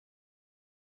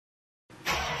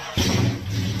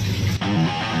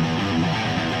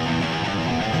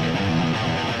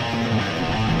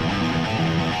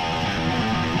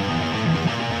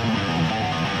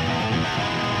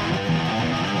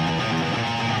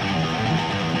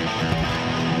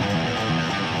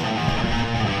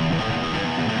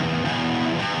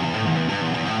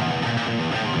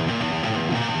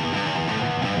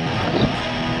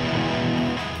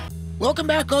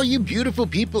Welcome back, all you beautiful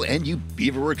people and you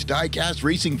Beaverworx Diecast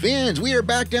racing fans. We are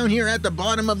back down here at the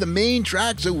bottom of the main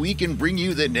track so we can bring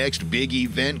you the next big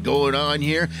event going on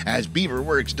here as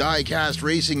Beaverworx Diecast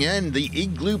Racing and the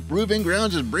Igloo Proving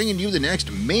Grounds is bringing you the next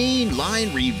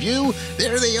Mainline review.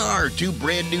 There they are, two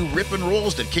brand new rip and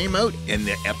rolls that came out in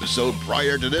the episode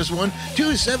prior to this one.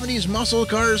 Two 70s muscle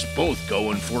cars, both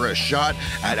going for a shot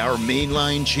at our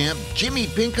Mainline champ, Jimmy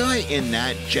Pinkeye, in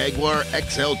that Jaguar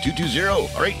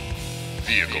XL220. All right.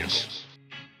 Vehicles.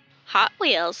 Hot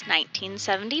Wheels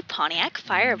 1970 Pontiac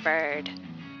Firebird.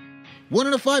 1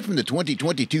 out of 5 from the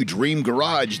 2022 Dream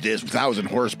Garage. This 1,000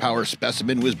 horsepower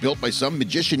specimen was built by some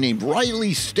magician named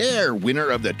Riley Stair, winner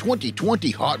of the 2020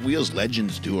 Hot Wheels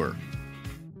Legends Tour.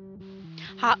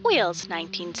 Hot Wheels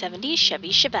 1970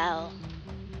 Chevy Chevelle.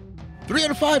 3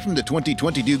 out of 5 from the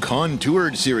 2022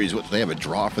 Contoured series. What, they have a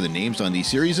draw for the names on these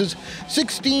series?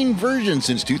 16 versions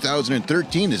since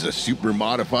 2013 is a super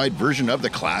modified version of the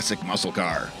classic muscle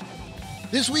car.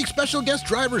 This week's special guest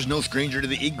drivers, no stranger to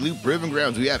the Igloo Proving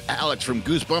Grounds. We have Alex from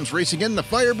Goosebumps racing in the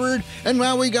Firebird, and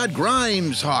now we got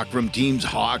Grimeshawk from Teams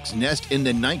Hawk's Nest in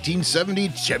the 1970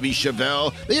 Chevy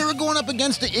Chevelle. They are going up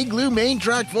against the Igloo main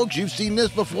track, folks. You've seen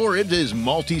this before. It is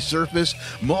multi-surface,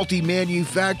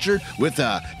 multi-manufactured with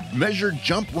a measured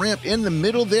jump ramp in the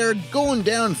middle there, going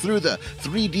down through the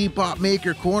 3D pop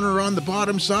maker corner on the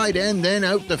bottom side, and then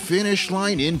out the finish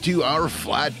line into our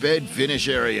flatbed finish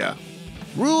area.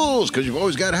 Rules, because you've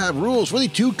always got to have rules. For the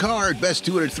 2-card best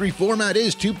 2 out of 3 format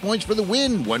is 2 points for the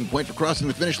win, 1 point for crossing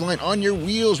the finish line on your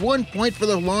wheels, 1 point for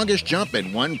the longest jump,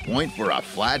 and 1 point for a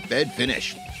flatbed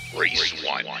finish. Race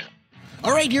 1.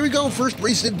 All right, here we go. First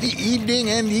race of the evening,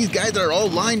 and these guys are all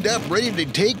lined up, ready to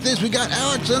take this. We got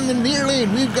Alex on the near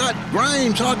lane. We've got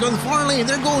Grimeshawk on the far lane.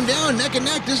 They're going down neck and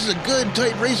neck. This is a good,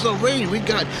 tight race already. We've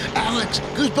got Alex,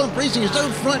 Goosebump Racing is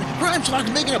out front.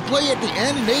 Grimeshawk's making a play at the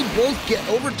end, and they both get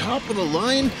over top of the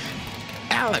line.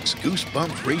 Alex,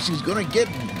 Goosebumps Racing is going to get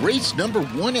race number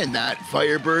 1 in that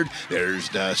Firebird. There's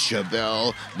the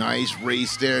Chevelle. Nice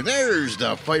race there. There's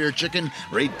the Fire Chicken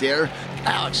right there.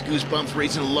 Alex, Goosebumps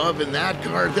Racing, loving that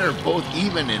car. They're both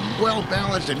even and well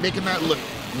balanced and making that look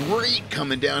great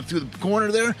coming down through the corner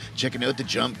there. Checking out the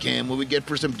jump cam. What we get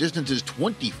for some distances,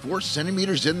 24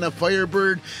 centimeters in the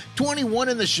Firebird, 21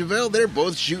 in the Chevelle. They're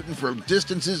both shooting for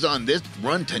distances on this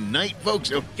run tonight,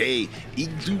 folks. Okay,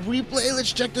 Igloo replay.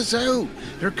 Let's check this out.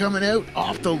 They're coming out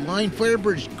off the line.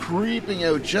 Firebird's creeping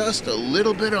out just a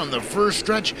little bit on the first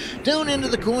stretch. Down into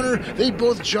the corner, they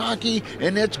both jockey,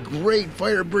 and that's great.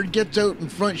 Firebird gets out in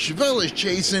front. Chevelle is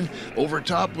chasing over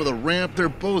top with a ramp. They're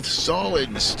both solid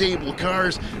and stable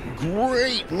cars.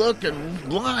 Great looking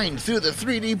line through the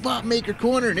 3D pop maker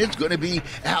corner, and it's going to be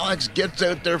Alex gets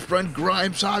out there front.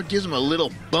 Grimeshawk gives him a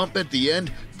little bump at the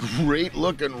end. Great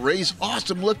looking race,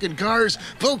 awesome looking cars.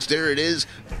 Folks, there it is.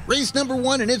 Race number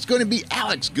 1, and it's going to be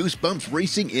Alex Goosebumps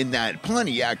Racing in that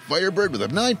Pontiac Firebird with a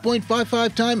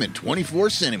 9.55 time and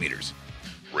 24 centimeters.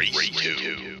 Race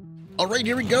 2. All right,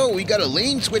 here we go. We got a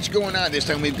lane switch going on. This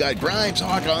time we've got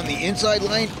Grimeshawk on the inside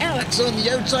line, Alex on the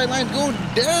outside line, going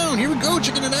down. Here we go,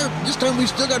 checking it out. This time we've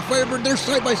still got Firebird there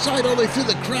side by side all the way through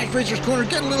the Crash Racers corner,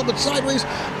 getting a little bit sideways.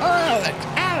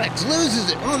 Alex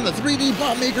loses it on the 3D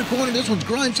pop maker corner. This one's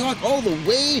Grimeshawk all the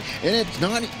way, and it's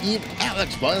not even.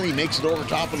 Alex finally makes it over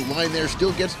top of the line there,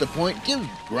 still gets the point, gives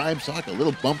Grimeshawk a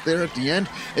little bump there at the end.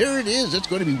 There it is. It's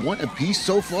going to be 1 apiece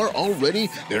so far already.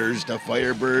 There's the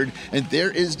Firebird, and there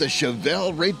is the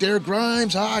Chevelle right there.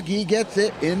 Grimeshawk, he gets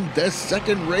it in the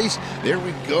second race. There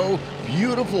we go.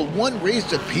 Beautiful. 1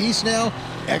 race apiece now.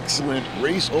 Excellent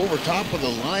race over top of the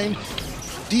line.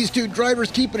 These two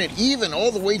drivers keeping it even all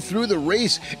the way through the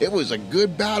race. It was a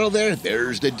good battle there.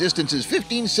 There's the distances,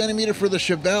 15 centimeter for the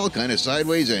Chevelle, kind of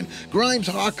sideways, and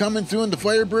Grimeshawk coming through in the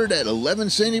Firebird at 11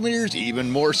 centimeters, even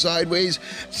more sideways.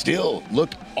 Still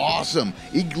looked awesome.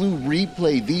 Igloo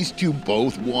replay, these two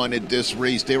both wanted this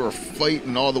race. They were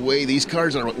fighting all the way. These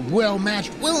cars are well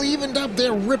matched, well evened up.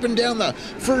 They're ripping down the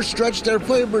first stretch there.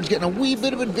 Firebird's getting a wee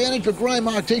bit of advantage, but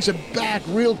Grimeshawk takes it back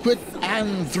real quick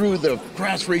and through the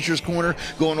Crash Racers corner,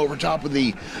 going over top of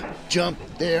the jump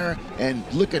there, and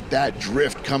look at that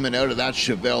drift coming out of that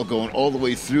Chevelle, going all the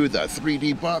way through the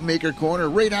 3D pop maker corner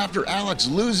right after Alex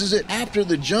loses it after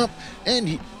the jump,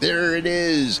 and there it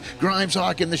is.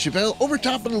 Grimeshawk and the Chevelle over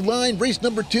top of the line. Race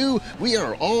number 2, we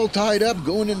are all tied up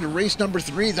going into race number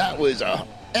 3. That was a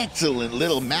excellent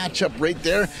little matchup right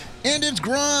there, and it's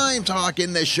Grimeshawk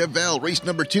in the Chevelle, race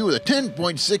number 2 with a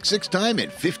 10.66 time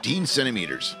and 15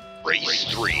 centimeters. Race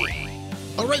 3.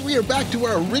 All right, we are back to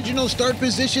our original start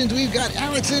positions. We've got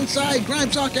Alex inside,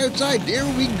 Grimeshawk outside. There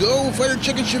we go. Fire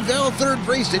Chicken Chevelle, third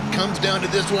race. It comes down to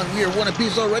this one. We are one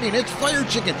apiece already, and it's Fire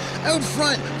Chicken out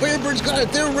front. Firebird's got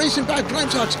it. They're racing back.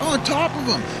 Grimeshawk's on top of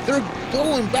them. They're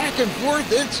going back and forth.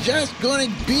 It's just going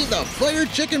to be the Fire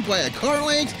Chicken by a car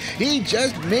length. He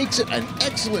just makes it an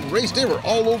excellent race. They were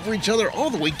all over each other all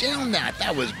the way down that.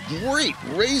 That was great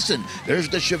racing. There's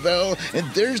the Chevelle, and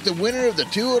there's the winner of the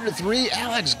 2 out of 3,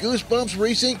 Alex Goosebumps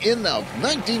racing in the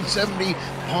 1970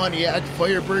 Pontiac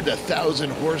Firebird, 1,000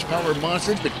 horsepower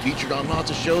monster. It's been featured on lots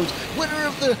of shows. Winner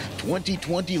of the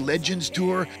 2020 Legends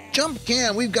Tour. Jump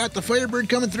cam, we've got the Firebird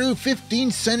coming through 15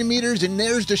 centimeters, and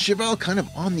there's the Chevelle kind of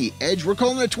on the edge. We're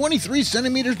calling it 23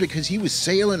 centimeters because he was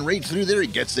sailing right through there. He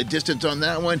gets the distance on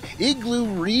that one. Igloo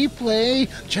replay,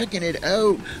 checking it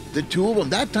out. The two of them,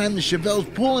 that time the Chevelle's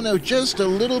pulling out just a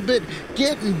little bit,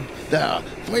 getting the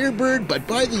Firebird, but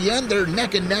by the end they're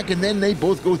neck and neck, and then they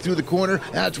both go through the corner.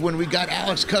 That's when we got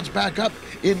Alex cuts back up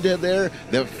into there.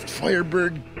 The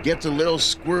Firebird gets a little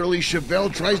squirrely.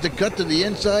 Chevelle tries to cut to the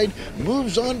inside,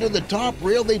 moves onto the top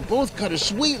rail. They both cut a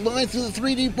sweet line through the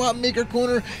 3D pop maker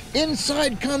corner.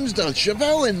 Inside comes the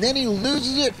Chevelle, and then he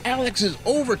loses it. Alex is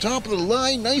over top of the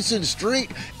line, nice and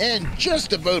straight, and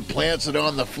just about plants it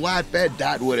on the flatbed.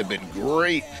 That would have been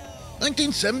great.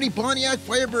 1970 Pontiac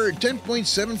Firebird,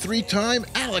 10.73 time,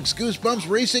 Alex Goosebumps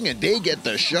racing, and they get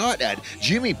the shot at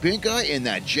Jimmy Pinkeye in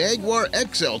that Jaguar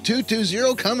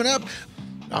XL220 coming up.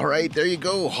 All right, there you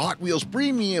go. Hot Wheels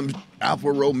Premium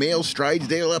Alfa Romeo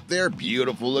Stridesdale up there.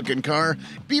 Beautiful looking car.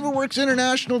 Beaverworx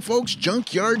International, folks.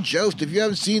 Junkyard Joust. If you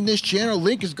haven't seen this channel,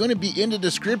 link is going to be in the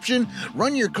description.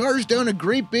 Run your cars down a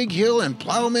great big hill and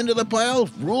plow them into the pile.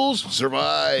 Rules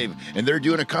survive. And they're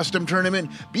doing a custom tournament.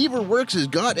 Beaverworx has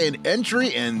got an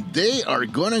entry, and they are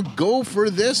going to go for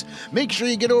this. Make sure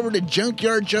you get over to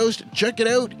Junkyard Joust. Check it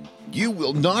out. You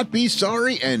will not be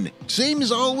sorry, and same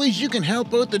as always, you can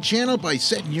help out the channel by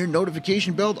setting your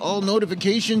notification bell to all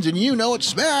notifications, and you know it,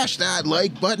 smash that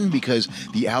like button because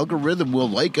the algorithm will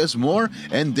like us more,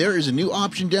 and there is a new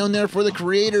option down there for the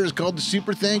creators called the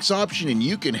Super Thanks option, and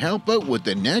you can help out with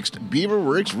the next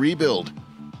Beaverworx rebuild.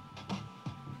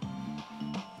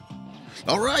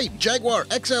 All right, Jaguar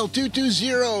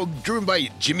XL220, driven by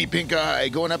Jimmy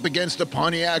Pinkeye, going up against the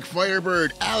Pontiac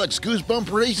Firebird. Alex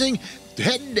Goosebump Racing.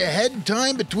 Head-to-head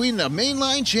time between the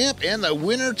Mainline champ and the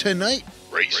winner tonight.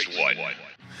 Race 1.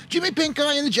 Jimmy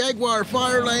Pinkeye in the Jaguar,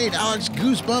 far lane. Alex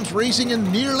Goosebumps racing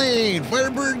in near lane.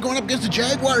 Firebird going up against the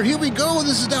Jaguar. Here we go.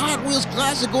 This is the Hot Wheels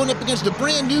Classic going up against the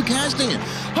brand new casting. And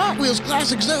Hot Wheels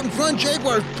Classic's out in front.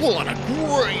 Jaguar's pulling a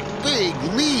great big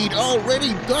lead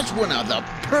already. That's one of the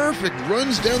perfect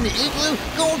runs down the igloo.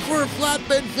 Going for a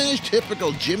flatbed finish.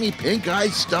 Typical Jimmy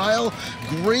Pinkeye style.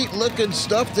 Great looking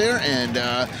stuff there. And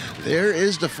there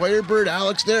is the Firebird.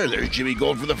 Alex there. There's Jimmy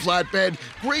going for the flatbed.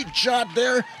 Great shot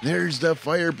there. There's the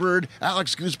Firebird.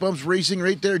 Alex Goosebumps racing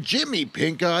right there. Jimmy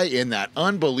Pinkeye in that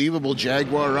unbelievable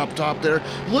Jaguar up top there.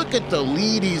 Look at the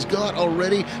lead he's got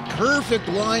already. Perfect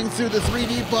line through the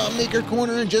 3D pop maker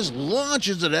corner and just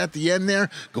launches it at the end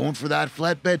there. Going for that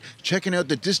flatbed. Checking out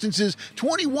the distances.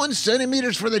 21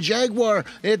 centimeters for the Jaguar.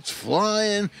 It's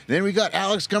flying. Then we got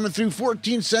Alex coming through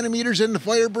 14 centimeters in the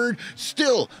Firebird.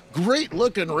 Still great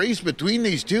looking race between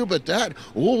these two, but that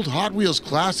old Hot Wheels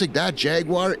Classic, that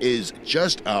Jaguar is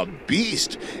just a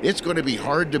beast. It's going to be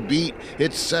hard to beat.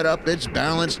 It's set up, it's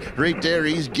balanced. Right there,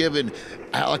 he's giving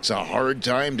Alex a hard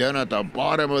time down at the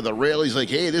bottom of the rail. He's like,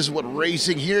 hey, this is what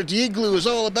racing here at the Igloo is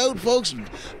all about, folks.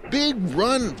 Big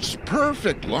run,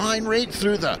 perfect line right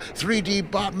through the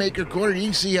 3D pop maker corner. You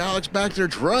can see Alex back there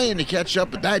trying to catch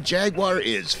up, but that Jaguar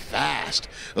is fast.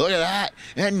 Look at that.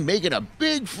 And making a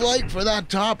big flight for that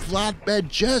top flatbed.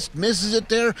 Just misses it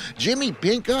there. Jimmy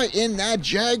Pinkeye in that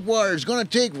Jaguar is going to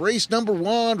take race number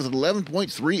 1 with an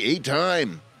 11.38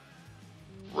 time.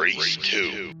 Race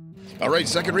 2. All right,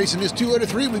 second race in this 2 out of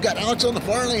 3. We've got Alex on the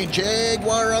far lane,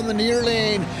 Jaguar on the near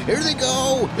lane. Here they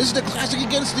go. This is the Classic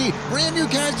against the brand new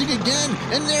casting again.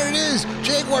 And there it is.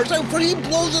 Jaguar's out front. He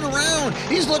blows it around.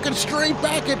 He's looking straight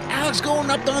back at Alex going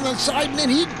up on the side, and then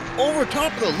he over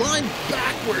top of the line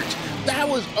backwards. That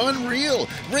was unreal.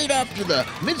 Right after the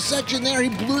midsection there, he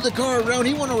blew the car around.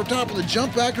 He went over top of the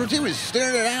jump backwards. He was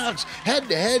staring at Alex head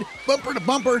to head, bumper to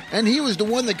bumper, and he was the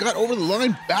one that got over the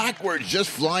line backwards, just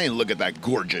flying. Look at that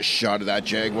gorgeous shot of that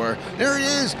Jaguar. There it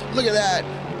is. Look at that.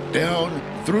 Down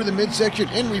through the midsection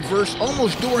in reverse,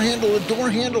 almost door handle to door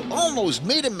handle, almost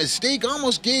made a mistake,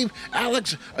 almost gave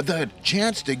Alex the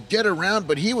chance to get around,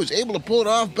 but he was able to pull it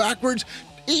off backwards.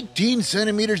 18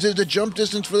 centimeters is the jump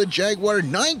distance for the Jaguar,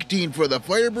 19 for the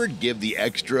Firebird. Give the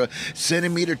extra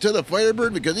centimeter to the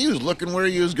Firebird because he was looking where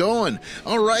he was going.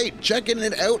 All right, checking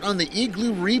it out on the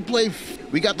Igloo replay.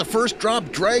 We got the first drop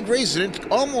drag race, and it's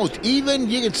almost even.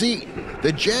 You can see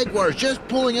the Jaguar's just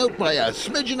pulling out by a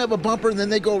smidgen of a bumper, and then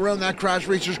they go around that Crash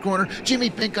Racer's corner. Jimmy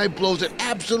Pinkeye blows it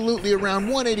absolutely around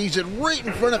 180s it right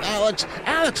in front of Alex.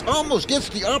 Alex almost gets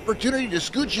the opportunity to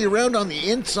scoochie around on the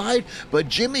inside, but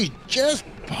Jimmy just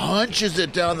punches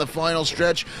it down the final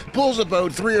stretch, pulls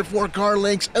about 3 or 4 car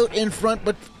lengths out in front,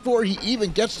 but before he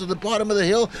even gets to the bottom of the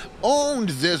hill, owned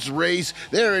this race.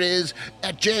 There it is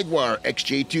at Jaguar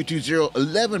XJ220,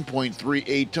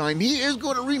 11.38 time. He is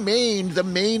going to remain the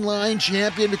mainline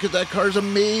champion because that car's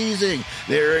amazing.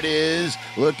 There it is.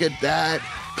 Look at that.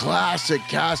 Classic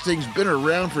castings, been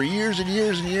around for years and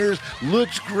years and years,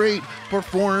 looks great,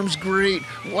 performs great,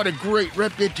 what a great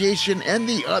reputation. And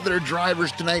the other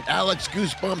drivers tonight, Alex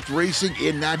Goosebumps racing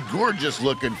in that gorgeous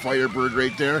looking Firebird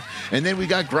right there. And then we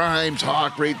got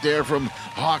Grimeshawk right there from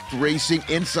Hawk Racing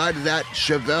inside of that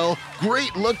Chevelle.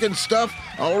 Great looking stuff.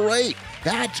 All right,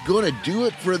 that's going to do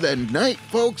it for the night,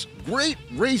 folks. Great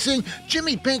racing.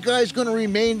 Jimmy Pinkeye is going to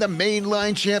remain the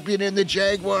mainline champion in the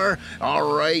Jaguar.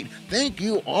 All right. Thank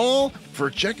you all for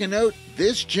checking out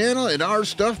this channel and our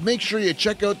stuff. Make sure you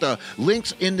check out the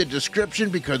links in the description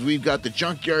because we've got the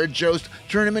Junkyard Joust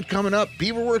tournament coming up.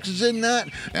 Beaverworx is in that.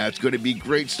 That's going to be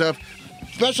great stuff.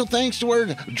 Special thanks to our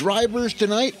drivers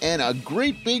tonight and a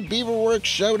great big Beaverworx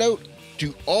shout out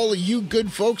to all of you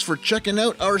good folks for checking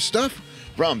out our stuff.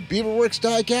 From Beaverworx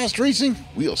Diecast Racing,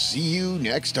 we'll see you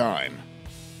next time.